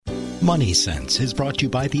Money Sense is brought to you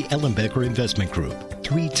by the Ellenbecker Investment Group,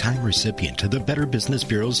 3-time recipient to the Better Business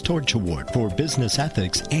Bureau's Torch Award for Business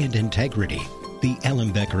Ethics and Integrity. The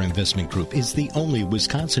Ellenbecker Investment Group is the only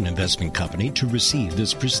Wisconsin investment company to receive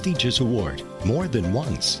this prestigious award more than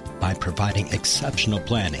once by providing exceptional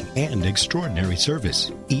planning and extraordinary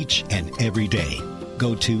service each and every day.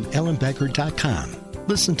 Go to ellenbecker.com.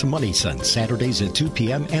 Listen to Money Sense Saturdays at 2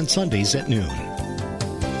 p.m. and Sundays at noon.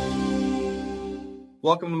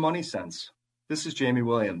 Welcome to Money Sense. This is Jamie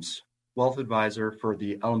Williams, Wealth Advisor for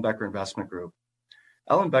the Ellenbecker Investment Group.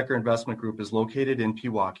 Ellenbecker Investment Group is located in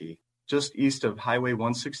Pewaukee, just east of Highway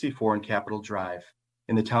 164 and Capitol Drive,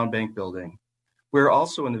 in the Town Bank Building. We're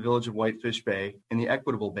also in the village of Whitefish Bay in the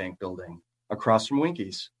Equitable Bank Building, across from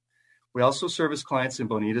Winkies. We also service clients in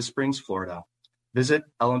Bonita Springs, Florida. Visit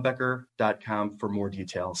ellenbecker.com for more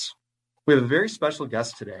details. We have a very special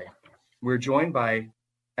guest today. We're joined by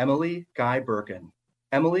Emily Guy Birken.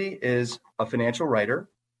 Emily is a financial writer,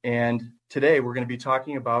 and today we're going to be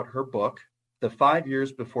talking about her book, The 5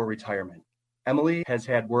 Years Before Retirement. Emily has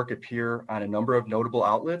had work appear on a number of notable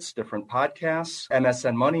outlets, different podcasts,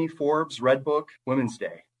 MSN Money, Forbes, Redbook, Women's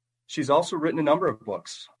Day. She's also written a number of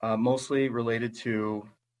books, mostly related to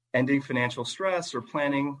ending financial stress or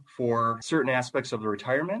planning for certain aspects of the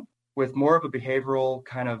retirement, with more of a behavioral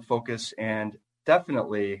kind of focus and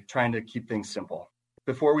definitely trying to keep things simple.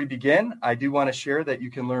 Before we begin, I do want to share that you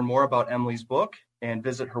can learn more about Emily's book and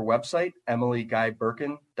visit her website,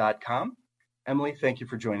 emilyguyberken.com. Emily, thank you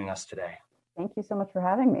for joining us today. Thank you so much for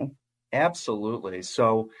having me. Absolutely.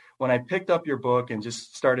 So when I picked up your book and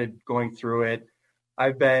just started going through it,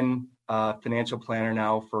 I've been a financial planner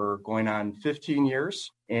now for going on 15 years.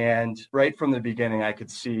 And right from the beginning, I could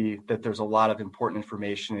see that there's a lot of important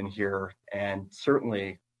information in here, and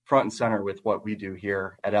certainly front and center with what we do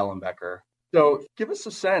here at Ellenbecker. So give us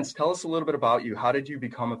a sense. Tell us a little bit about you. How did you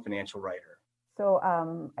become a financial writer? So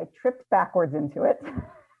I tripped backwards into it.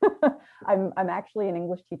 I'm actually an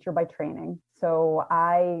English teacher by training. So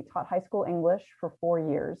I taught high school English for 4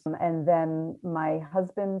 years. And then my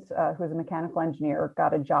husband, who is a mechanical engineer,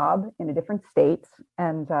 got a job in a different state.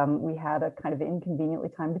 And we had a kind of inconveniently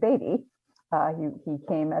timed baby. He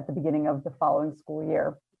came at the beginning of the following school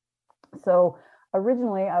year. So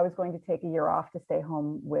originally, I was going to take a year off to stay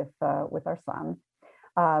home with our son.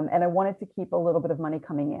 And I wanted to keep a little bit of money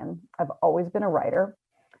coming in. I've always been a writer.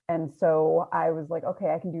 And so I was like, okay,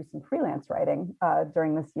 I can do some freelance writing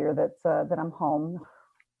during this year that I'm home.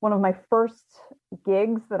 One of my first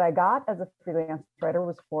gigs that I got as a freelance writer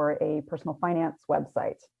was for a personal finance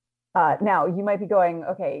website. Now, you might be going,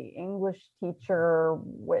 okay, English teacher,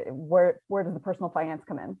 where does the personal finance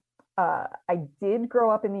come in? I did grow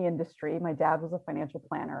up in the industry. My dad was a financial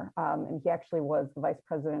planner, and he actually was the vice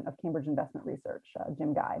president of Cambridge Investment Research,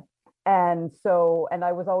 Jim Guy. And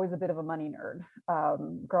I was always a bit of a money nerd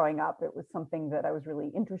growing up. It was something that I was really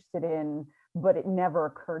interested in, but it never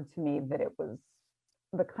occurred to me that it was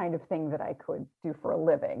the kind of thing that I could do for a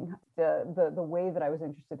living. The way that I was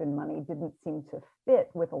interested in money didn't seem to fit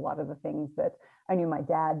with a lot of the things that I knew my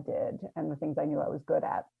dad did and the things I knew I was good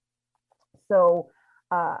at. So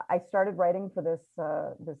I started writing for this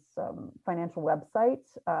financial website.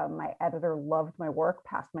 My editor loved my work,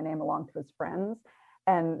 passed my name along to his friends.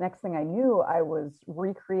 And next thing I knew, I was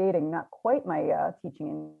recreating not quite my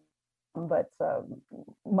teaching, but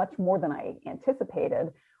much more than I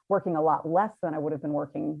anticipated, working a lot less than I would have been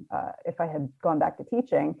working if I had gone back to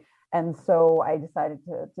teaching. And so I decided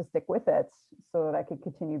to stick with it so that I could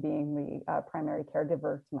continue being the primary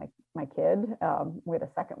caregiver to my kid. We had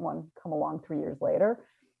a second one come along 3 years later.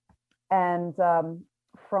 And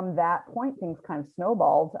from that point, things kind of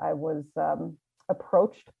snowballed. I was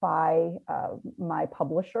approached by my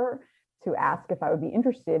publisher to ask if I would be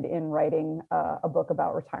interested in writing a book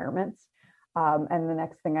about retirement. And the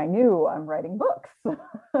next thing I knew, I'm writing books.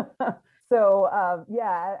 So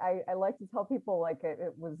I like to tell people like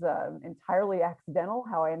it was entirely accidental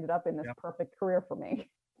how I ended up in this perfect career for me.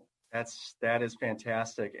 That is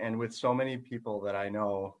fantastic. And with so many people that I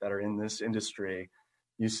know that are in this industry,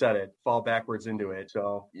 you said it, fall backwards into it.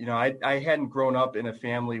 So, I hadn't grown up in a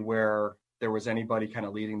family where there was anybody kind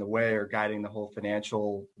of leading the way or guiding the whole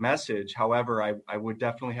financial message. However, I would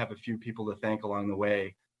definitely have a few people to thank along the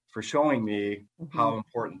way for showing me how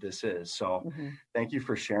important this is. So thank you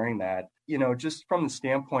for sharing that. Just from the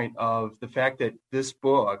standpoint of the fact that this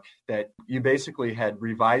book, that you basically had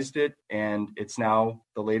revised it and it's now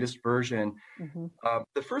the latest version.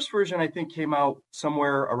 The first version, I think, came out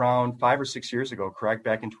somewhere around 5 or 6 years ago, correct?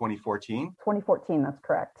 Back in 2014? 2014, that's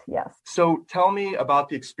correct. Yes. So tell me about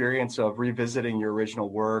the experience of revisiting your original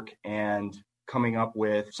work and coming up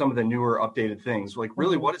with some of the newer updated things? Like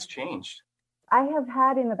really what has changed? I have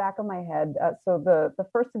had in the back of my head, so the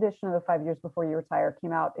first edition of the 5 Years Before You Retire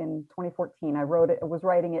came out in 2014. I was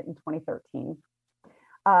writing it in 2013.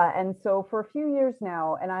 And so for a few years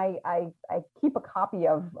now, and I keep a copy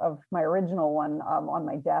of my original one on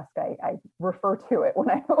my desk. I refer to it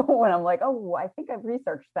when I'm like, oh, I think I've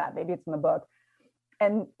researched that. Maybe it's in the book.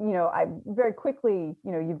 And, I very quickly,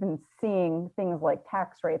 you've been seeing things like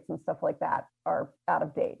tax rates and stuff like that are out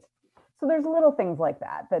of date. So there's little things like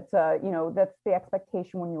that, that's the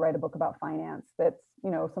expectation when you write a book about finance. That's,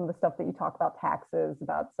 some of the stuff that you talk about taxes,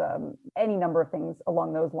 about any number of things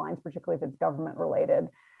along those lines, particularly if it's government related,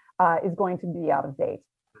 is going to be out of date.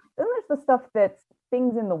 Then there's the stuff that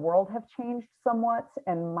things in the world have changed somewhat,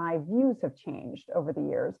 and my views have changed over the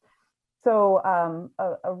years. So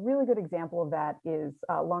a really good example of that is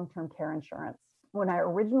long-term care insurance. When I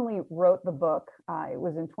originally wrote the book, it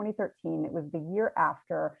was in 2013. It was the year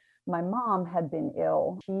after my mom had been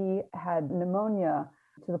ill. She had pneumonia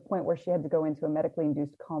to the point where she had to go into a medically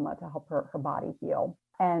induced coma to help her body heal.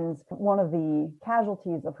 And one of the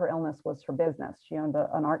casualties of her illness was her business. She owned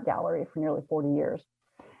an art gallery for nearly 40 years.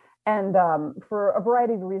 And for a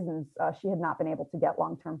variety of reasons, she had not been able to get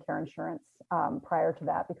long-term care insurance prior to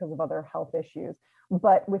that because of other health issues.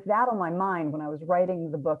 But with that on my mind, when I was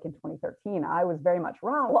writing the book in 2013, I was very much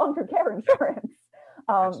long-term care insurance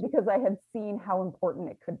because I had seen how important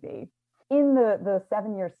it could be. In the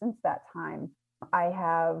 7 years since that time, I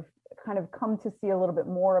have kind of come to see a little bit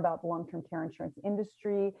more about the long-term care insurance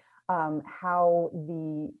industry, how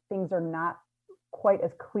the things are not quite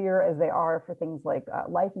as clear as they are for things like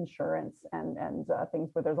life insurance and things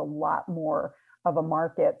where there's a lot more of a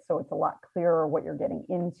market. So it's a lot clearer what you're getting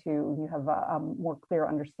into. You have a more clear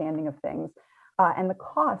understanding of things. And the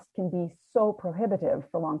cost can be so prohibitive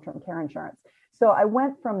for long-term care insurance. So I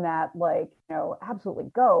went from that, absolutely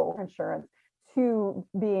go insurance to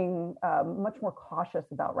being much more cautious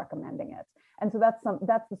about recommending it. And so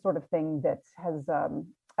that's the sort of thing that has,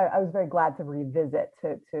 I was very glad to revisit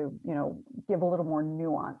to give a little more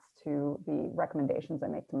nuance to the recommendations I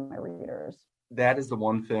make to my readers. That is the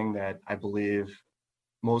one thing that I believe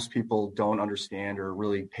most people don't understand or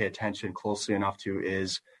really pay attention closely enough to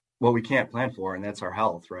is what we can't plan for, and that's our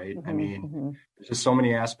health, right? Mm-hmm, I mean, there's just so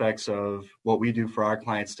many aspects of what we do for our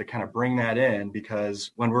clients to kind of bring that in,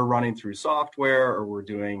 because when we're running through software or we're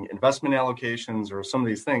doing investment allocations or some of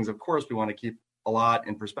these things, of course, we want to keep a lot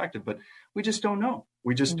in perspective, but we just don't know.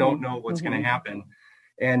 We just don't know what's going to happen.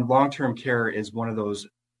 And long-term care is one of those,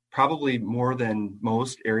 probably more than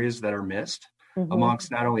most areas that are missed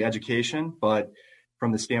amongst not only education, but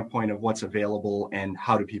from the standpoint of what's available and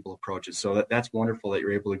how do people approach it. So that's wonderful that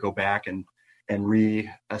you're able to go back and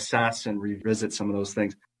reassess and revisit some of those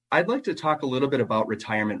things. I'd like to talk a little bit about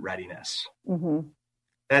retirement readiness.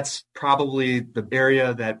 That's probably the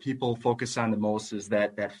area that people focus on the most, is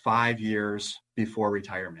that 5 years before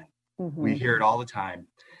retirement. We hear it all the time.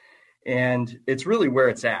 And it's really where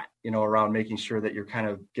it's at, around making sure that you're kind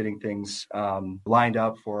of getting things lined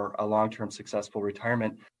up for a long-term successful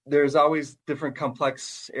retirement. There's always different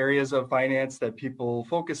complex areas of finance that people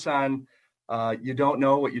focus on. You don't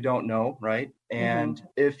know what you don't know, right? And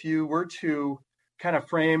if you were to kind of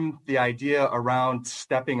frame the idea around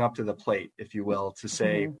stepping up to the plate, if you will, to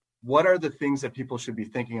say, what are the things that people should be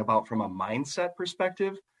thinking about from a mindset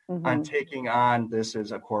perspective on taking on this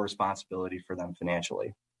as a core responsibility for them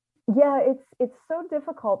financially? Yeah, it's so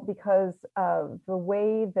difficult because of the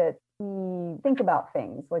way that we think about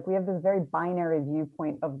things. Like, we have this very binary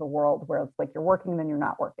viewpoint of the world where it's like you're working, then you're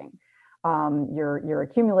not working. You're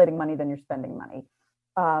accumulating money, then you're spending money.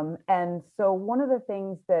 And so one of the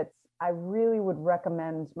things that I really would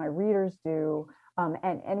recommend my readers do,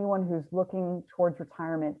 and anyone who's looking towards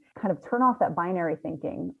retirement, kind of turn off that binary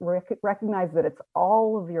thinking, recognize that it's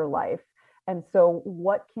all of your life. And so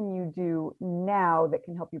what can you do now that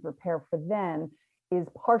can help you prepare for then is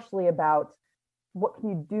partially about what can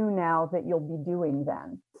you do now that you'll be doing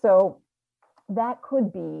then. So that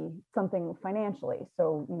could be something financially.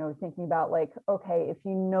 So, thinking about like, okay, if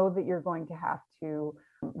you know that you're going to have to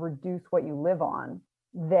reduce what you live on,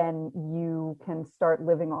 then you can start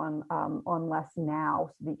living on less now,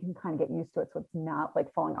 so that you can kind of get used to it. So it's not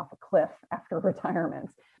like falling off a cliff after retirement.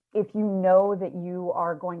 If you know that you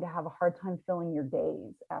are going to have a hard time filling your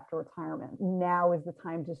days after retirement, now is the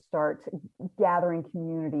time to start gathering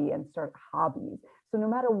community and start hobbies. So no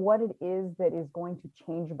matter what it is that is going to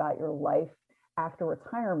change about your life after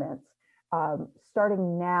retirement,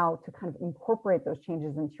 starting now to kind of incorporate those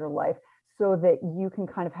changes into your life so that you can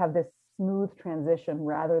kind of have this smooth transition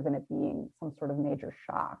rather than it being some sort of major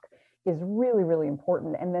shock is really, really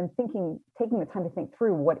important. And then taking the time to think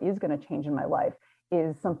through what is going to change in my life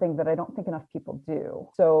is something that I don't think enough people do.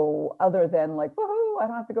 So other than like, woohoo, I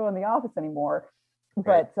don't have to go in the office anymore.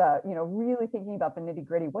 But, really thinking about the nitty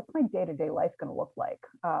gritty, what's my day-to-day life going to look like?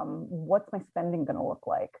 What's my spending going to look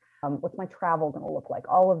like? What's my travel going to look like?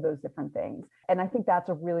 All of those different things. And I think that's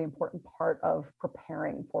a really important part of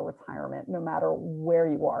preparing for retirement, no matter where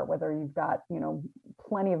you are, whether you've got,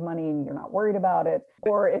 plenty of money and you're not worried about it,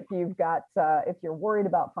 or if if you're worried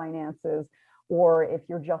about finances, or if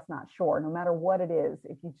you're just not sure. No matter what it is,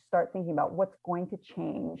 if you start thinking about what's going to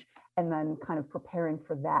change and then kind of preparing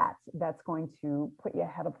for that, that's going to put you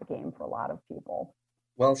ahead of the game for a lot of people.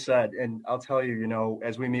 Well said. And I'll tell you,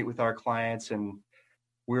 as we meet with our clients, and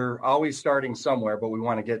we're always starting somewhere, but we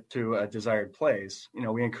want to get to a desired place.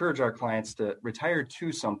 We encourage our clients to retire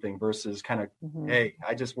to something versus kind of, hey,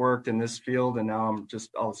 I just worked in this field and now I'm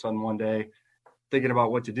just all of a sudden one day thinking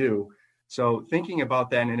about what to do. So thinking about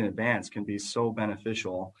that in advance can be so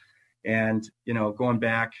beneficial. And, going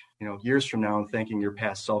back, years from now and thanking your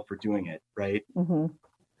past self for doing it, right? Mm-hmm.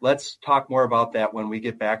 Let's talk more about that when we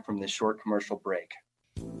get back from this short commercial break.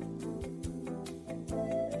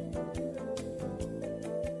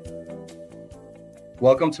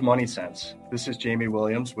 Welcome to Money Sense. This is Jamie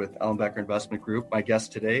Williams with Ellenbecker Investment Group. My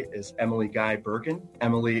guest today is Emily Guy Birken.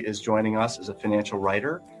 Emily is joining us as a financial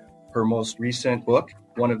writer. Her most recent book,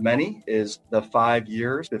 one of many, is The 5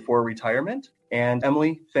 Years Before Retirement. And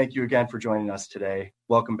Emily, thank you again for joining us today.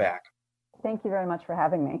 Welcome back. Thank you very much for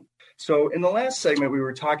having me. So in the last segment, we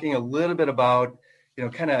were talking a little bit about,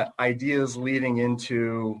 kind of ideas leading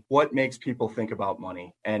into what makes people think about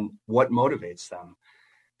money and what motivates them.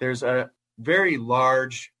 There's a very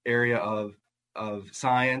large area of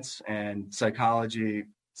science and psychology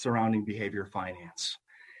surrounding behavior finance.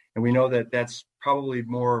 And we know that that's probably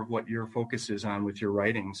more of what your focus is on with your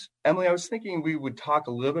writings. Emily, I was thinking we would talk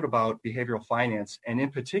a little bit about behavioral finance and in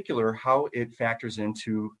particular, how it factors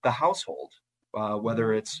into the household,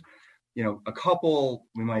 whether it's, a couple,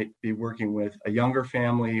 we might be working with a younger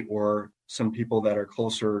family or some people that are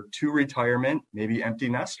closer to retirement, maybe empty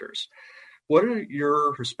nesters. What are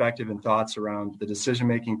your perspective and thoughts around the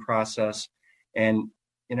decision-making process and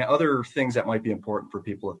other things that might be important for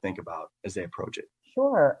people to think about as they approach it?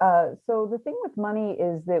 Sure. So the thing with money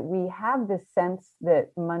is that we have this sense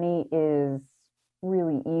that money is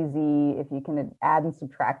really easy. If you can add and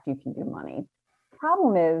subtract, you can do money. The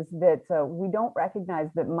problem is that we don't recognize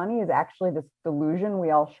that money is actually this delusion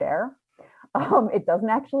we all share. It doesn't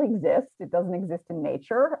actually exist. It doesn't exist in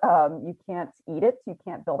nature. You can't eat it. You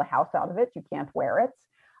can't build a house out of it. You can't wear it.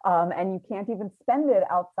 And you can't even spend it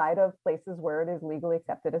outside of places where it is legally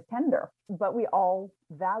accepted as tender. But we all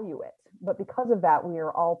value it. But because of that, we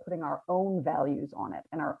are all putting our own values on it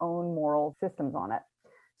and our own moral systems on it.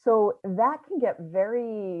 So that can get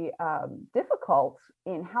very difficult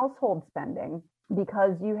in household spending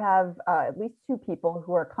because you have at least two people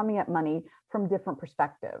who are coming at money from different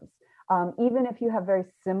perspectives. Even if you have very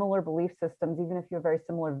similar belief systems, even if you have very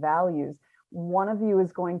similar values, one of you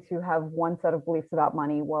is going to have one set of beliefs about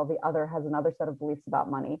money while the other has another set of beliefs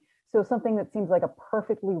about money. So something that seems like a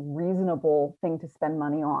perfectly reasonable thing to spend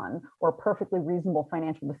money on or a perfectly reasonable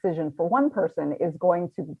financial decision for one person is going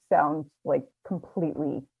to sound like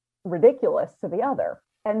completely ridiculous to the other.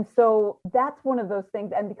 And so that's one of those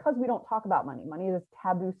things. And because we don't talk about money, money is a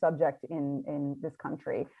taboo subject in this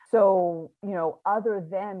country. So, other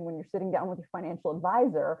than when you're sitting down with your financial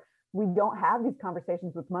advisor, we don't have these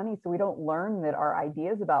conversations with money. So we don't learn that our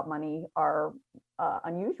ideas about money are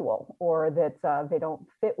unusual or that they don't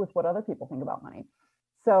fit with what other people think about money.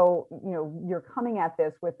 So, you're coming at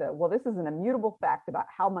this with this is an immutable fact about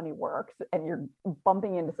how money works, and you're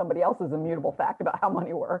bumping into somebody else's immutable fact about how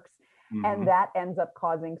money works. Mm-hmm. And that ends up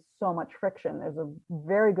causing so much friction. There's a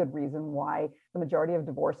very good reason why the majority of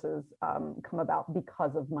divorces come about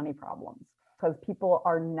because of money problems, because people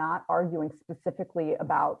are not arguing specifically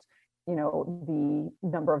about, the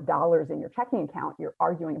number of dollars in your checking account. You're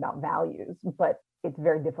arguing about values, but it's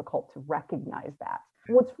very difficult to recognize that.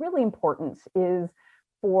 What's really important is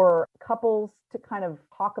for couples to kind of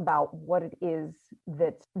talk about what it is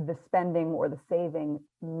that the spending or the saving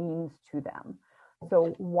means to them.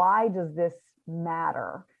 So why does this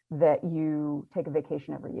matter that you take a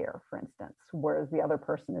vacation every year, for instance, whereas the other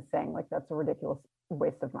person is saying like, that's a ridiculous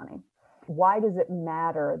waste of money? Why does it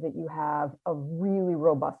matter that you have a really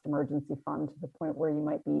robust emergency fund to the point where you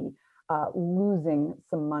might be losing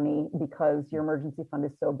some money because your emergency fund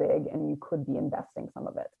is so big and you could be investing some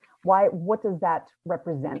of it? What does that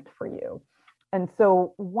represent for you? And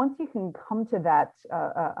so once you can come to that,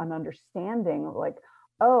 an understanding like,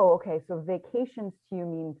 Oh, okay. So vacations to you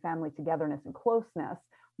mean family togetherness and closeness.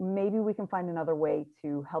 Maybe we can find another way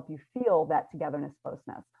to help you feel that togetherness,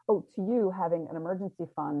 closeness. Oh, to you, having an emergency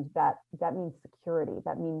fund, that means security.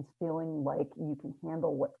 That means feeling like you can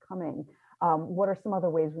handle what's coming. What are some other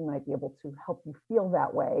ways we might be able to help you feel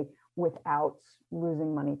that way without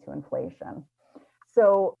losing money to inflation?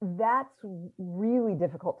 So that's really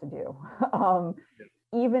difficult to do,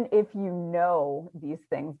 even if you know these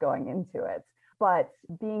things going into it. But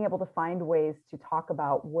being able to find ways to talk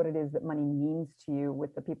about what it is that money means to you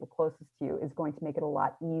with the people closest to you is going to make it a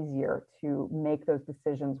lot easier to make those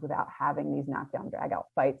decisions without having these knockdown, drag out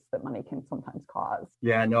fights that money can sometimes cause.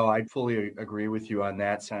 Yeah, no, I fully agree with you on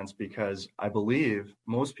that sense, because I believe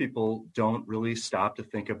most people don't really stop to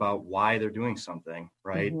think about why they're doing something,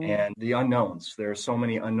 right? Mm-hmm. And the unknowns. There are so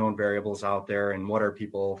many unknown variables out there, and what are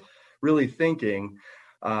people really thinking?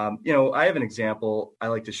 I have an example I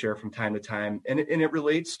like to share from time to time, and it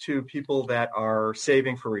relates to people that are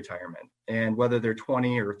saving for retirement. And whether they're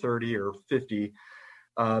 20 or 30 or 50,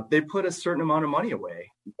 they put a certain amount of money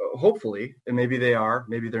away, hopefully, and maybe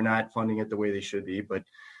maybe they're not funding it the way they should be. But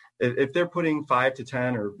if they're putting 5 to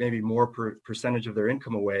 10 or maybe more percentage of their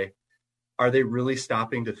income away, are they really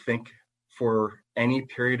stopping to think for any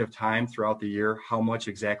period of time throughout the year how much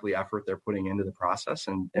exactly effort they're putting into the process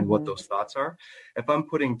and what those thoughts are? If I'm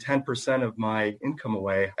putting 10% of my income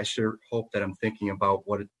away, I sure hope that I'm thinking about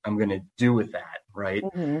what I'm going to do with that, right?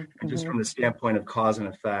 And just from the standpoint of cause and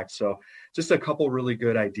effect. So just a couple really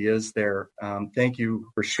good ideas there. Thank you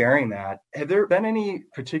for sharing that. Have there been any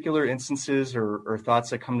particular instances or thoughts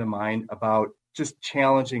that come to mind about just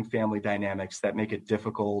challenging family dynamics that make it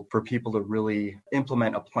difficult for people to really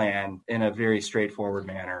implement a plan in a very straightforward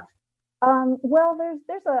manner? Well,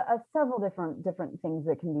 there's a several different things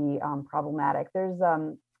that can be problematic. There's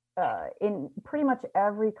in pretty much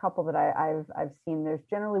every couple that I've seen, there's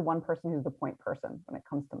generally one person who's the point person when it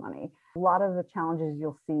comes to money. A lot of the challenges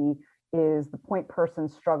you'll see is the point person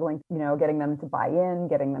struggling, getting them to buy in,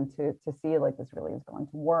 getting them to see like this really is going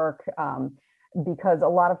to work, because a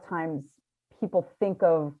lot of times people think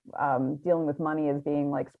of dealing with money as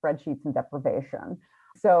being like spreadsheets and deprivation.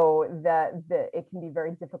 So that it can be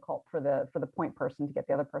very difficult for the point person to get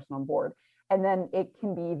the other person on board. And then it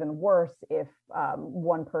can be even worse if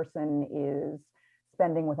one person is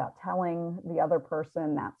spending without telling the other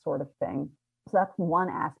person, that sort of thing. So that's one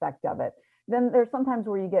aspect of it. Then there's sometimes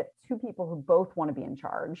where you get two people who both want to be in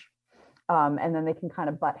charge. And then they can kind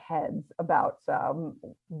of butt heads about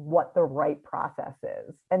what the right process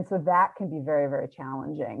is. And so that can be very, very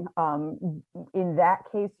challenging. In that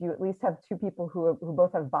case, you at least have two people who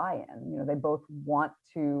both have buy-in. They both want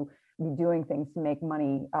to be doing things to make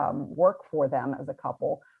money work for them as a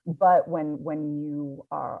couple. But when you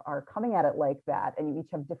are coming at it like that, and you each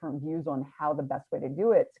have different views on how the best way to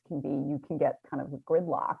do it can be, you can get kind of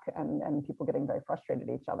gridlock and people getting very frustrated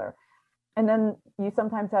at each other. And then you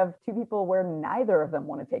sometimes have two people where neither of them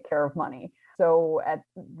want to take care of money. So at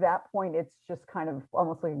that point, it's just kind of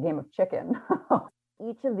almost like a game of chicken.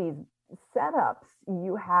 Each of these setups,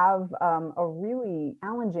 you have a really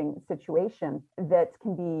challenging situation that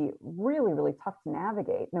can be really, really tough to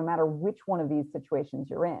navigate, no matter which one of these situations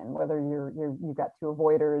you're in, whether you've got two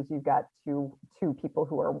avoiders, you've got two people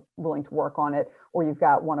who are willing to work on it, or you've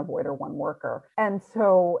got one avoider, one worker. And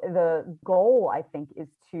so the goal, I think, is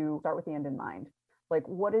to start with the end in mind. Like,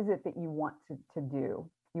 what is it that you want to do?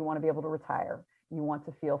 You want to be able to retire. You want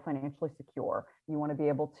to feel financially secure. You want to be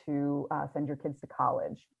able to send your kids to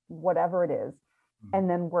college, whatever it is, and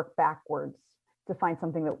then work backwards to find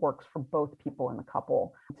something that works for both people in the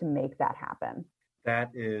couple to make that happen. That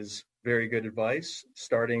is very good advice,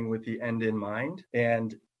 starting with the end in mind.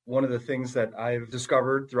 And one of the things that I've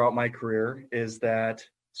discovered throughout my career is that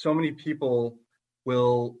so many people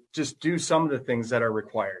will just do some of the things that are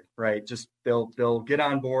required, right? Just they'll get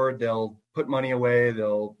on board, they'll put money away,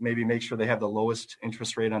 they'll maybe make sure they have the lowest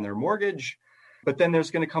interest rate on their mortgage. But then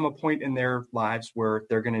there's going to come a point in their lives where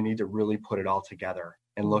they're going to need to really put it all together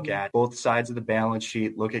and look at both sides of the balance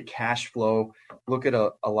sheet, look at cash flow, look at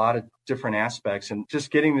a lot of different aspects, and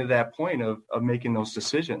just getting to that point of making those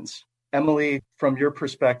decisions. Emily, from your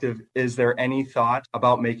perspective, is there any thought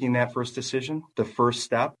about making that first decision, the first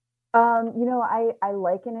step? I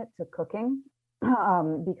liken it to cooking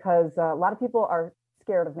because a lot of people are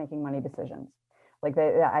scared of making money decisions. Like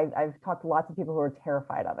I've talked to lots of people who are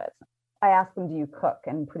terrified of it. I ask them, do you cook?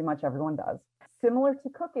 And pretty much everyone does. Similar to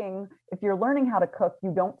cooking, if you're learning how to cook,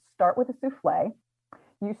 you don't start with a souffle.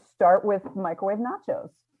 You start with microwave nachos.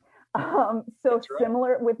 So right.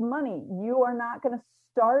 Similar with money, you are not going to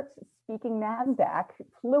start speaking NASDAQ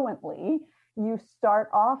fluently you start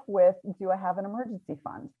off with, do I have an emergency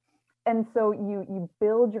fund? And so you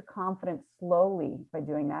build your confidence slowly by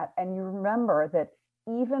doing that. And you remember that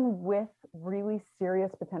even with really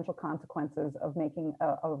serious potential consequences of making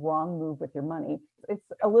a wrong move with your money, it's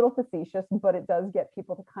a little facetious, but it does get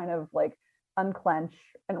people to kind of like unclench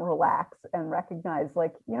and relax and recognize,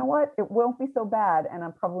 like, you know what, it won't be so bad. And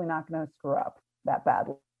I'm probably not going to screw up that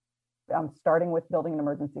badly. I'm starting with building an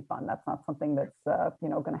emergency fund. That's not something that's,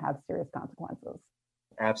 going to have serious consequences.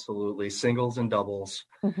 Absolutely. Singles and doubles.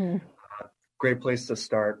 Mm-hmm. Great place to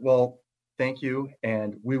start. Well, thank you.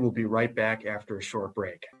 And we will be right back after a short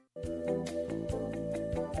break.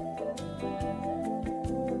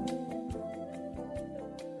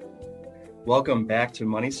 Welcome back to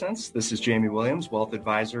Money Sense. This is Jamie Williams, Wealth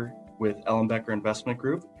Advisor with Ellenbecker Investment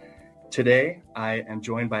Group. Today, I am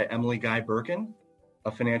joined by Emily Guy Birken,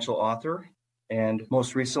 a financial author, and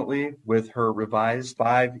most recently with her revised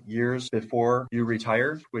 5 years before you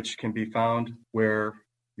retire, which can be found where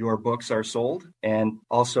your books are sold, and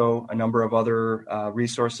also a number of other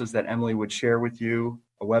resources that Emily would share with you,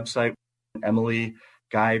 a website,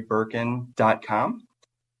 emilyguyBirken.com.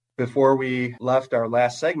 Before we left our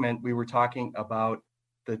last segment, we were talking about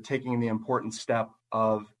taking the important step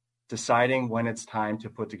of deciding when it's time to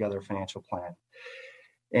put together a financial plan.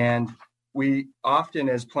 And we often,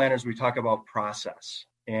 as planners, we talk about process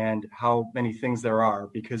and how many things there are,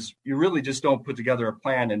 because you really just don't put together a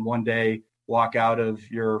plan and one day walk out of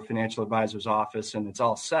your financial advisor's office and it's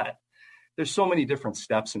all set. There's so many different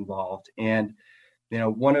steps involved. And,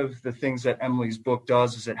 one of the things that Emily's book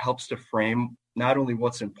does is it helps to frame not only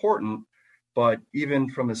what's important, but even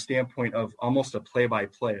from a standpoint of almost a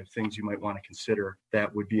play-by-play of things you might want to consider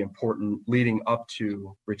that would be important leading up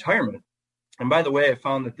to retirement. And by the way, I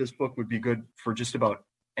found that this book would be good for just about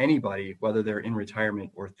anybody, whether they're in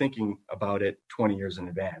retirement or thinking about it 20 years in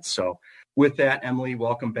advance. So with that, Emily,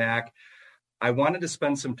 welcome back. I wanted to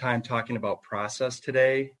spend some time talking about process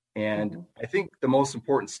today. And I think the most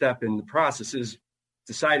important step in the process is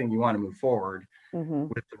deciding you want to move forward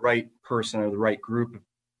with the right person or the right group,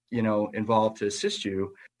 involved to assist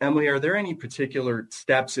you. Emily, are there any particular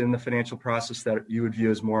steps in the financial process that you would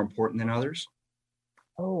view as more important than others?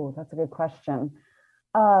 Oh, that's a good question.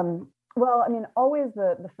 Always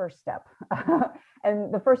the first step.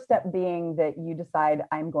 And the first step being that you decide,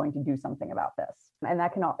 I'm going to do something about this. And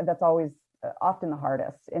that's always often the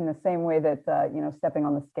hardest, in the same way that, stepping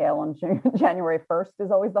on the scale on January 1st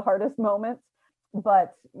is always the hardest moment.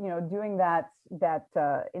 But, doing that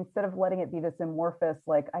instead of letting it be this amorphous,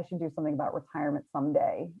 like, I should do something about retirement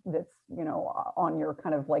someday, that's, on your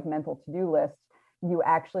kind of like mental to-do list, you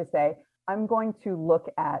actually say, I'm going to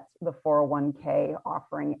look at the 401k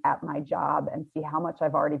offering at my job and see how much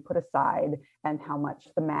I've already put aside and how much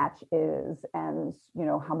the match is, and,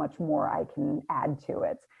 how much more I can add to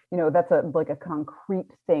it. That's a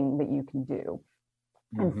concrete thing that you can do.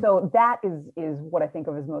 And so that is what I think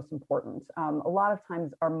of as most important. A lot of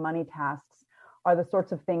times our money tasks are the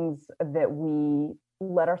sorts of things that we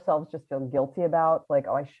let ourselves just feel guilty about, like,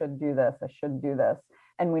 oh, I should do this,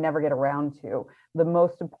 and we never get around to. The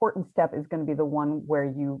most important step is going to be the one where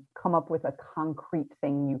you come up with a concrete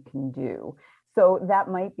thing you can do. So that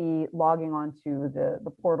might be logging onto the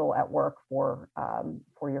portal at work for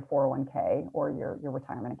your 401k or your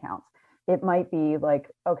retirement accounts. It might be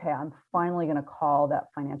like, okay, I'm finally going to call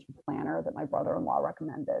that financial planner that my brother-in-law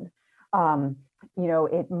recommended.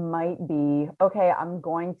 It might be, okay, I'm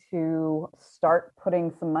going to start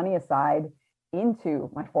putting some money aside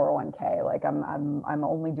into my 401k. Like, I'm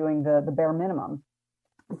only doing the bare minimum.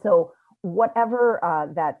 So whatever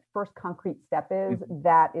that first concrete step is,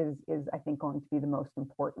 that is I think going to be the most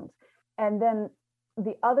important. And then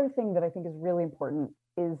the other thing that I think is really important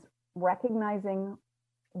is recognizing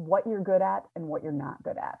what you're good at and what you're not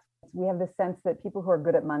good at. We have this sense that people who are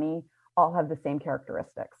good at money all have the same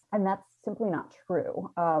characteristics, and that's simply not true.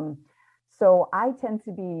 So I tend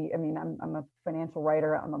to be, I'm a financial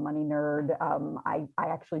writer, I'm a money nerd. I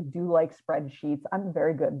actually do like spreadsheets. I'm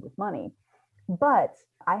very good with money, but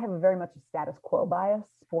I have very much a status quo bias.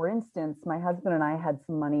 For instance, my husband and I had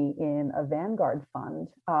some money in a Vanguard fund,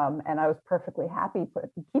 and I was perfectly happy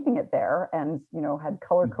keeping it there, and had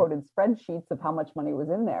color-coded spreadsheets of how much money was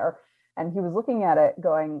in there. And he was looking at it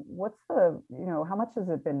going, what's how much has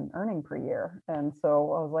it been earning per year? And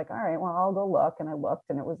so I was like, all right, well, I'll go look. And I looked,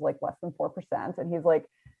 and it was like less than 4%. And he's like,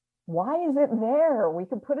 why is it there? We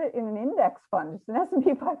could put it in an index fund, just an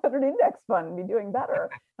S&P 500 index fund, and be doing better.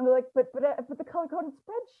 And we're like, but the color-coded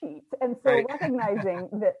spreadsheet. And so recognizing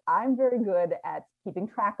that I'm very good at keeping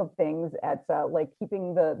track of things, at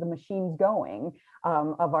keeping the machines going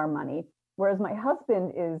of our money, Whereas my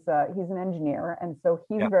husband is, he's an engineer. And so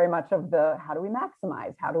he's Yeah. very much of the, how do we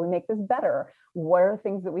maximize? How do we make this better? What are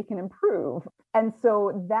things that we can improve? And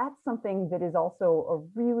so that's something that is also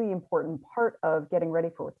a really important part of getting ready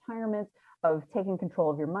for retirement, of taking control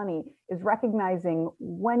of your money, is recognizing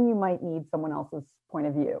when you might need someone else's point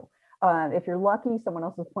of view. If you're lucky, someone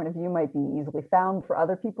else's point of view might be easily found. For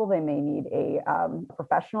other people, they may need a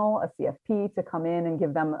professional, a CFP, to come in and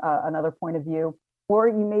give them another point of view. Or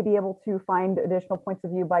you may be able to find additional points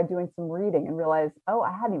of view by doing some reading and realize, oh,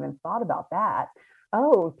 I hadn't even thought about that.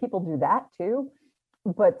 Oh, people do that too.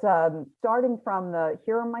 But starting from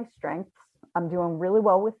here are my strengths. I'm doing really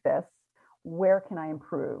well with this. Where can I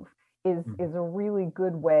improve? Is a really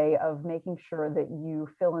good way of making sure that you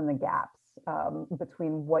fill in the gaps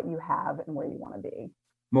between what you have and where you want to be.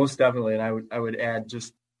 Most definitely. And I would add,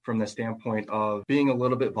 just from the standpoint of being a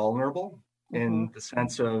little bit vulnerable in the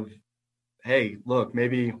sense of, hey, look,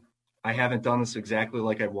 maybe I haven't done this exactly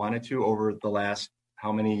like I wanted to over the last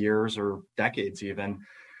how many years or decades even,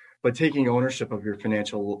 but taking ownership of your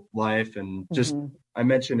financial life. And just, I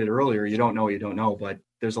mentioned it earlier, you don't know what you don't know, but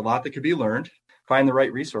there's a lot that could be learned. Find the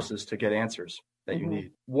right resources to get answers that you need.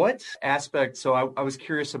 What aspect, so I was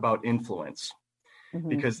curious about influence,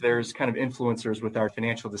 because there's kind of influencers with our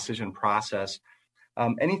financial decision process.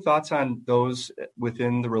 Any thoughts on those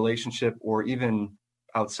within the relationship or even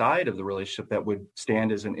outside of the relationship that would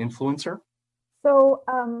stand as an influencer? So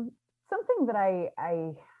something that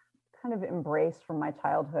I kind of embraced from my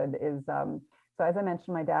childhood is, so as I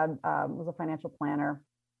mentioned, my dad was a financial planner.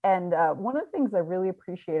 And one of the things I really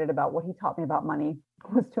appreciated about what he taught me about money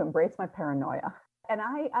was to embrace my paranoia. And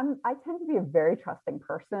I tend to be a very trusting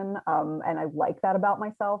person, and I like that about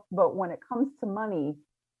myself. But when it comes to money,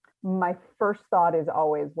 my first thought is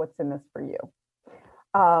always, what's in this for you?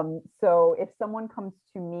 So if someone comes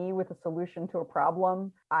to me with a solution to a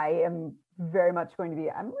problem, I am very much going to be,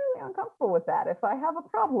 I'm really uncomfortable with that. If I have a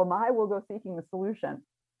problem, I will go seeking the solution.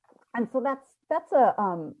 And so that's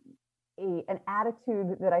an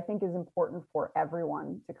attitude that I think is important for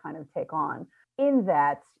everyone to kind of take on, in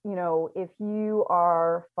that, if you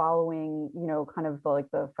are following, kind of like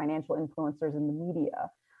the financial influencers in the media,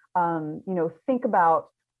 think about,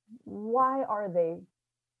 why are they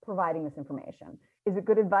providing this information? Is it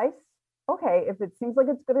good advice? Okay, if it seems like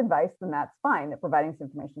it's good advice, then that's fine. They're providing this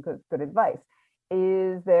information because it's good advice.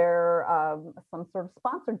 Is there some sort of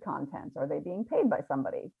sponsored content? Are they being paid by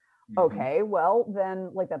somebody? Okay, well,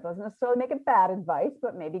 then that doesn't necessarily make it bad advice,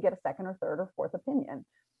 but maybe get a second or third or fourth opinion.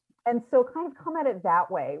 And so kind of come at it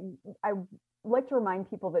that way. I like to remind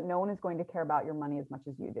people that no one is going to care about your money as much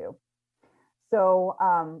as you do. So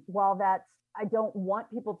while I don't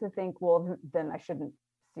want people to think, well, then I shouldn't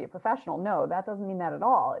see a professional. No, that doesn't mean that at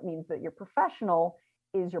all. It means that your professional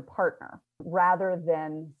is your partner rather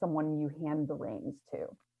than someone you hand the reins to.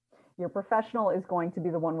 Your professional is going to be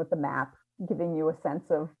the one with the map, giving you a sense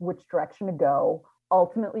of which direction to go.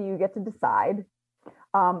 Ultimately, you get to decide.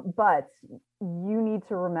 But you need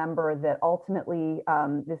to remember that ultimately,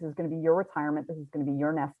 this is going to be your retirement. This is going to be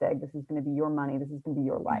your nest egg. This is going to be your money. This is going to be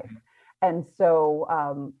your life. And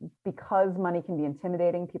so because money can be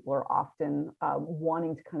intimidating, people are often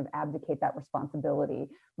wanting to kind of abdicate that responsibility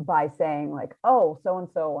by saying like, oh,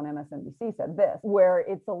 so-and-so on MSNBC said this, where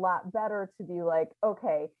it's a lot better to be like,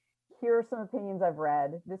 okay, here are some opinions I've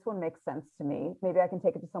read. This one makes sense to me. Maybe I can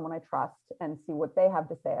take it to someone I trust and see what they have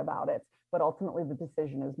to say about it. But ultimately, the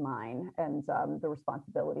decision is mine and the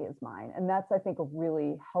responsibility is mine. And that's, I think, a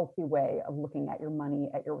really healthy way of looking at your money,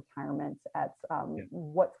 at your retirement, at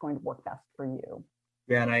what's going to work best for you.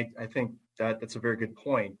 Yeah, and I think that's a very good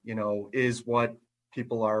point. Is what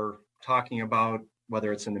people are talking about,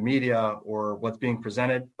 whether it's in the media or what's being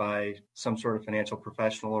presented by some sort of financial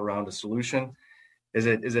professional around a solution, is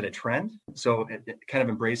it a trend? So kind of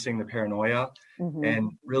embracing the paranoia,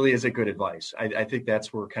 and really, is it good advice? I think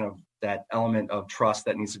that's where kind of that element of trust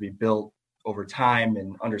that needs to be built over time,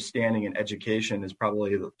 and understanding and education is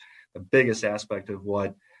probably the biggest aspect of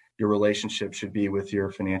what your relationship should be with your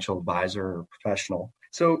financial advisor or professional.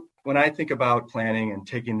 So when I think about planning and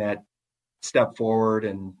taking that step forward,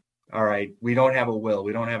 and all right, we don't have a will,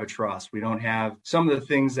 we don't have a trust, we don't have some of the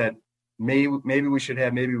things that maybe we should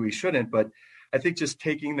have, maybe we shouldn't, but I think just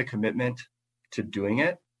taking the commitment to doing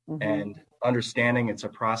it and understanding it's a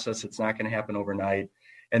process, it's not going to happen overnight.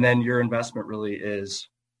 And then your investment really is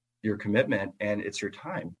your commitment and it's your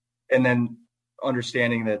time. And then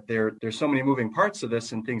understanding that there's so many moving parts of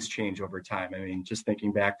this and things change over time. I mean, just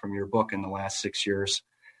thinking back from your book in the last 6 years,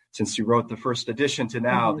 since you wrote the first edition to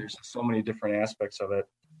now, there's so many different aspects of it,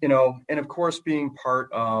 and of course, being part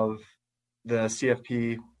of the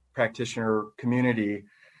CFP practitioner community,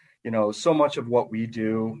 So much of what we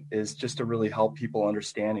do is just to really help people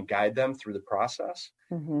understand and guide them through the process.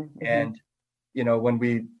 And when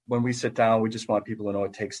we sit down, we just want people to know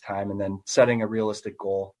it takes time, and then setting a realistic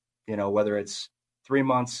goal, whether it's 3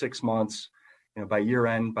 months, 6 months, by year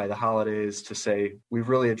end, by the holidays, to say, we've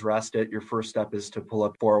really addressed it. Your first step is to pull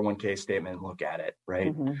up 401k statement and look at it,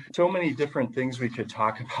 right? So many different things we could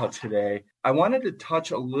talk about today. I wanted to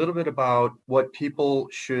touch a little bit about what people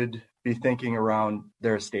should be thinking around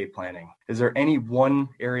their estate planning. Is there any one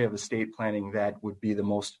area of estate planning that would be the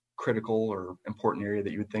most critical or important area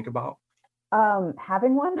that you would think about?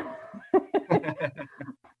 Having one.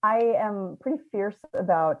 I am pretty fierce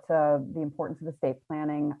about the importance of estate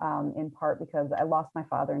planning, in part because I lost my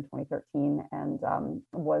father in 2013 and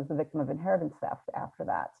was the victim of inheritance theft after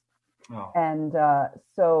that. Oh. And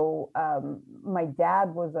so my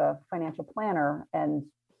dad was a financial planner and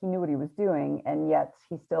he knew what he was doing, and yet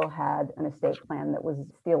he still had an estate plan that was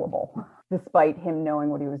stealable, despite him knowing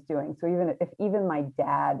what he was doing. So even my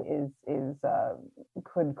dad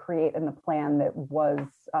could create a plan that was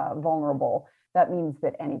vulnerable, that means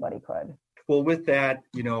that anybody could. Well, with that,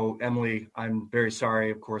 Emily, I'm very sorry,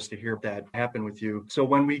 of course, to hear that happened with you. So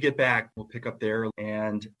when we get back, we'll pick up there,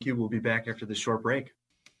 and you will be back after this short break.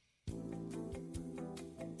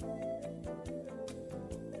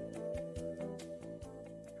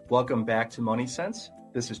 Welcome back to Money Sense.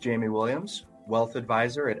 This is Jamie Williams, Wealth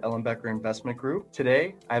Advisor at Ellenbecker Investment Group.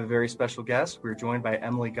 Today, I have a very special guest. We're joined by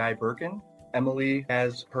Emily Guy Birken. Emily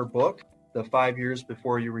has her book, The 5 Years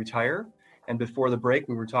Before You Retire. And before the break,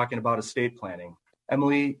 we were talking about estate planning.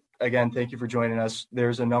 Emily, again, thank you for joining us.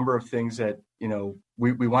 There's a number of things that,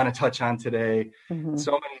 we want to touch on today.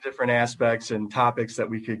 So many different aspects and topics that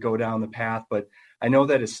we could go down the path. But I know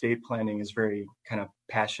that estate planning is very kind of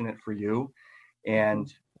passionate for you.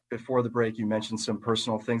 And before the break, you mentioned some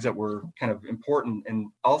personal things that were kind of important, and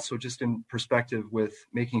also just in perspective with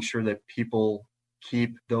making sure that people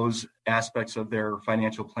keep those aspects of their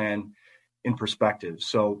financial plan in perspective.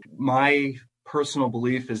 So my personal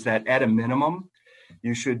belief is that at a minimum,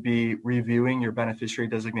 you should be reviewing your beneficiary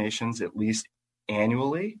designations at least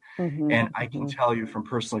annually. And I can tell you from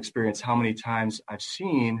personal experience how many times I've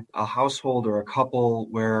seen a household or a couple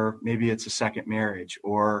where maybe it's a second marriage,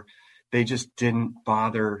 or they just didn't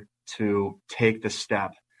bother to take the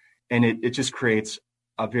step. And it just creates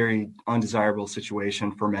a very undesirable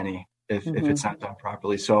situation for many if it's not done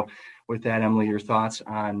properly. So with that, Emily, your thoughts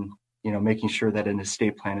on making sure that an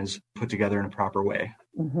estate plan is put together in a proper way.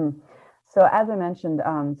 So as I mentioned,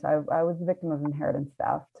 I was the victim of inheritance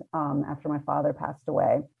theft after my father passed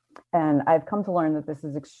away. And I've come to learn that this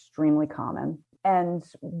is extremely common. And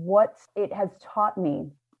what it has taught me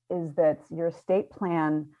is that your estate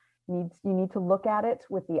plan you need to look at it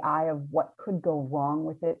with the eye of what could go wrong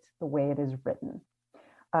with it the way it is written.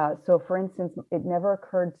 So for instance, it never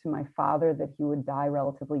occurred to my father that he would die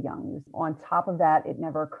relatively young. On top of that, it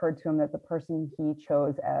never occurred to him that the person he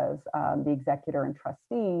chose as the executor and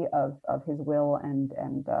trustee of his will and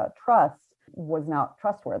trust was not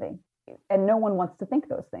trustworthy. And no one wants to think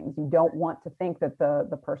those things. You don't want to think that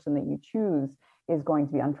the person that you choose is going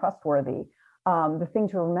to be untrustworthy. The thing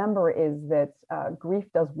to remember is that grief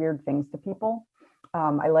does weird things to people.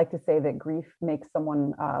 I like to say that grief makes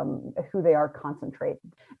someone who they are concentrate.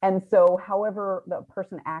 And so however the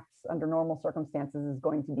person acts under normal circumstances is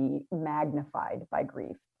going to be magnified by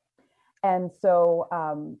grief. And so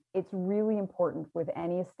it's really important with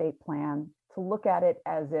any estate plan to look at it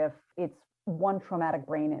as if it's one traumatic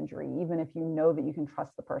brain injury, even if you know that you can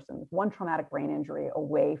trust the person, one traumatic brain injury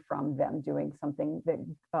away from them doing something that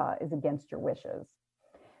is against your wishes.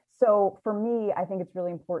 So for me, I think it's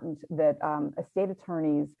really important that estate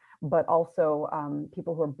attorneys, but also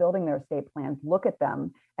people who are building their estate plans, look at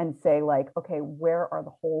them and say, like, okay, where are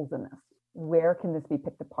the holes in this? Where can this be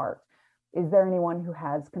picked apart? Is there anyone who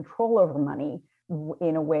has control over money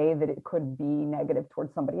in a way that it could be negative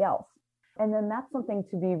towards somebody else? And then that's something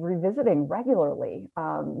to be revisiting regularly.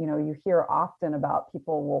 You hear often about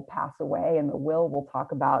people will pass away and the will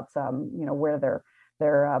talk about, where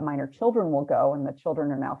their minor children will go, and the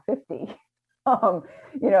children are now 50,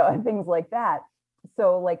 and things like that.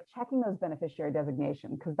 So like checking those beneficiary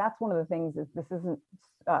designations, because that's one of the things is this isn't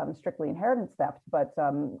strictly inheritance theft, but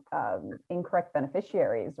incorrect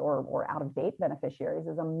beneficiaries or out of date beneficiaries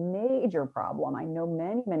is a major problem. I know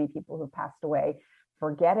many, many people who have passed away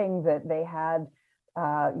forgetting that they had,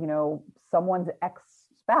 someone's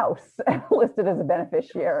ex-spouse listed as a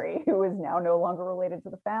beneficiary who is now no longer related to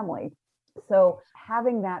the family. So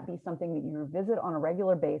having that be something that you revisit on a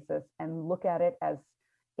regular basis and look at it as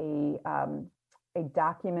a a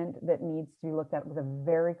document that needs to be looked at with a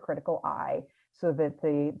very critical eye so that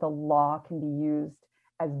the law can be used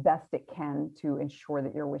as best it can to ensure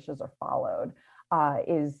that your wishes are followed,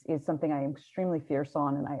 is something I am extremely fierce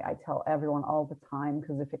on. And I tell everyone all the time,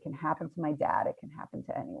 because if it can happen to my dad, it can happen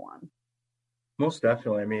to anyone. Most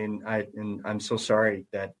definitely. I mean, I'm so sorry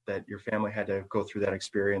that your family had to go through that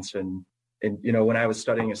experience. And when I was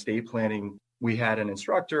studying estate planning, we had an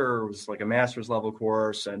instructor. It was like a master's level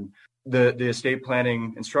course, and the estate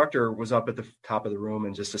planning instructor was up at the top of the room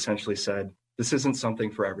and just essentially said, "This isn't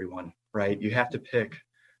something for everyone, right? You have to pick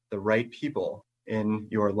the right people in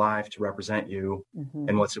your life to represent you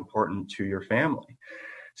and what's important to your family."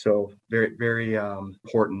 So very, very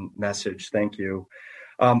important message. Thank you.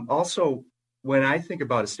 Also, when I think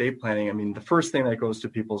about estate planning, I mean, the first thing that goes to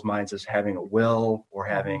people's minds is having a will or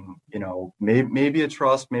having, maybe a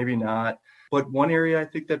trust, maybe not. But one area I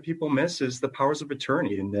think that people miss is the powers of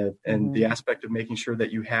attorney and the aspect of making sure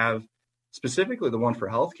that you have specifically the one for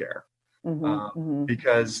healthcare,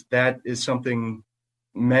 because that is something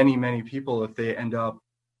many people, if they end up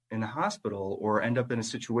in a hospital or end up in a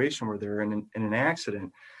situation where they're in an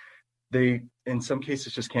accident, they, in some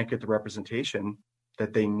cases, just can't get the representation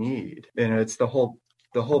that they need. And it's the whole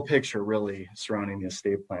picture really surrounding the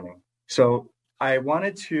estate planning. So I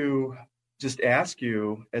wanted to just ask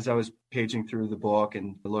you, as I was paging through the book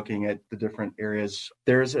and looking at the different areas,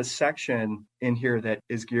 there's a section in here that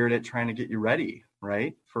is geared at trying to get you ready,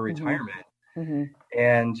 right, for retirement.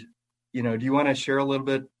 And, do you want to share a little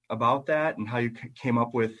bit about that and how you came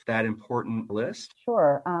up with that important list?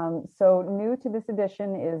 Sure. So new to this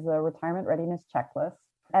edition is a retirement readiness checklist.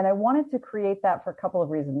 And I wanted to create that for a couple of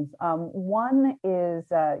reasons. One is,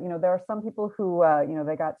 there are some people who,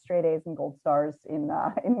 they got straight A's and gold stars in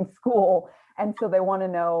school. And so they want to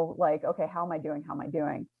know, like, okay, how am I doing? How am I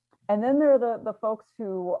doing? And then there are the folks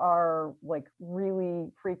who are like really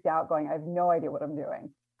freaked out going, I have no idea what I'm doing.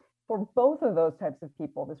 For both of those types of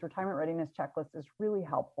people, this retirement readiness checklist is really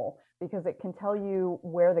helpful because it can tell you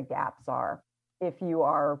where the gaps are if you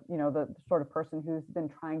are, the sort of person who's been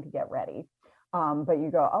trying to get ready. But you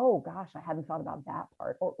go, oh gosh, I hadn't thought about that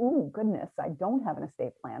part. Or, oh goodness, I don't have an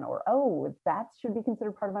estate plan. Or, oh, that should be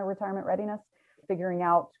considered part of my retirement readiness. Figuring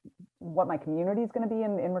out what my community is going to be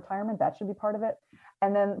in retirement, that should be part of it.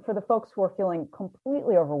 And then for the folks who are feeling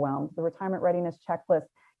completely overwhelmed, the retirement readiness checklist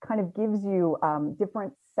kind of gives you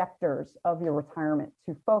different sectors of your retirement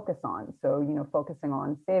to focus on. So, focusing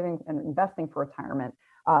on saving and investing for retirement,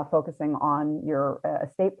 focusing on your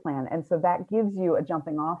estate plan. And so that gives you a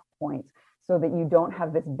jumping off point so that you don't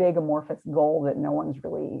have this big amorphous goal that no one's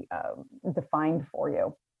really defined for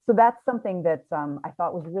you. So that's something that I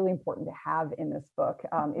thought was really important to have in this book.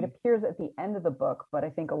 It appears at the end of the book, but I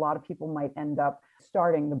think a lot of people might end up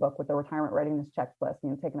starting the book with the retirement readiness checklist,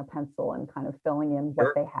 taking a pencil and kind of filling in what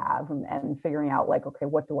they have and figuring out like, okay,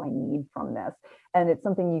 what do I need from this? And it's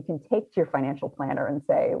something you can take to your financial planner and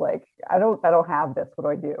say, like, I don't have this. What do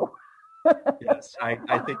I do? Yes,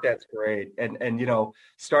 I think that's great. And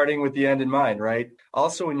starting with the end in mind, right?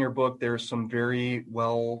 Also in your book, there's some very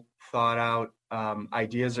well thought out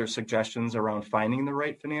ideas or suggestions around finding the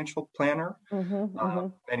right financial planner.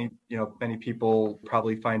 Many people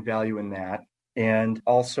probably find value in that. And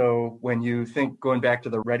also when you think, going back to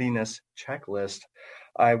the readiness checklist,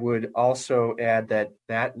 I would also add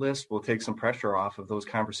that list will take some pressure off of those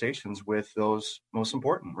conversations with those most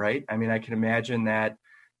important, right? I mean, I can imagine that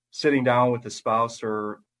sitting down with a spouse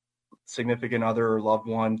or significant other or loved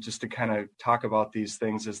one just to kind of talk about these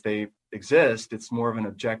things as they exist, it's more of an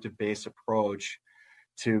objective-based approach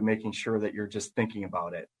to making sure that you're just thinking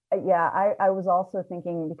about it. Yeah, I was also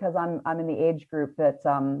thinking, because I'm in the age group that,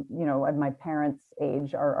 at my parents'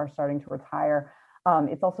 age are starting to retire.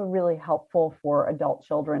 It's also really helpful for adult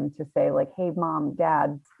children to say like, hey, mom,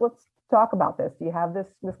 dad, let's talk about this. Do you have this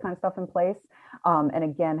kind of stuff in place? And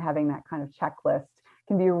again, having that kind of checklist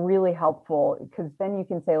can be really helpful, because then you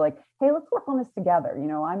can say like, hey, let's work on this together.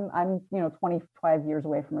 I'm 25 years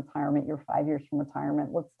away from retirement. You're 5 years from retirement.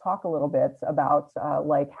 Let's talk a little bit about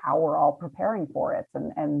like how we're all preparing for it.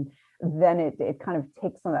 And then it kind of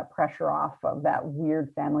takes some of that pressure off of that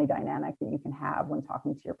weird family dynamic that you can have when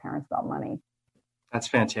talking to your parents about money. That's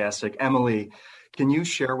fantastic. Emily, can you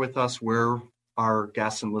share with us where our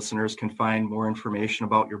guests and listeners can find more information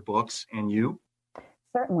about your books and you?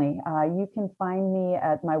 Certainly. You can find me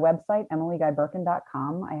at my website,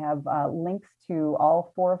 emilyguyberken.com. I have links to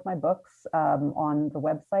all 4 of my books on the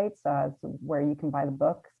website, where you can buy the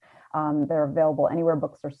books. They're available anywhere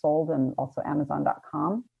books are sold, and also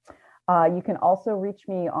Amazon.com. You can also reach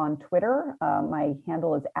me on Twitter. My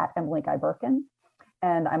handle is @Emily Guy Birken.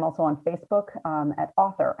 And I'm also on Facebook at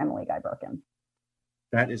author Emily Guy Birken.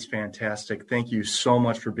 That is fantastic. Thank you so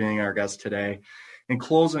much for being our guest today. In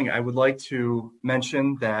closing, I would like to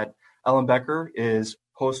mention that Ellen Becker is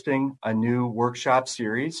hosting a new workshop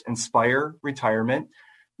series, Inspire Retirement,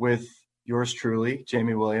 with yours truly,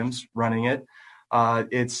 Jamie Williams, running it.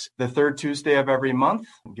 It's the third Tuesday of every month,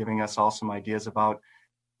 giving us all some ideas about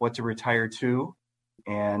what to retire to.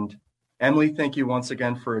 And Emily, thank you once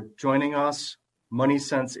again for joining us. Money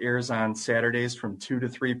Sense airs on Saturdays from 2 to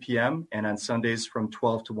 3 p.m. and on Sundays from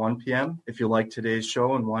 12 to 1 p.m. If you like today's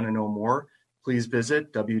show and want to know more, please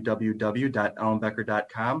visit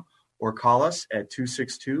www.ellenbecker.com or call us at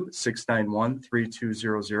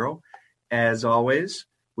 262-691-3200. As always,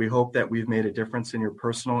 we hope that we've made a difference in your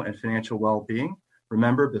personal and financial well-being.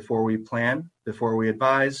 Remember, before we plan, before we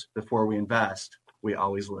advise, before we invest, we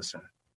always listen.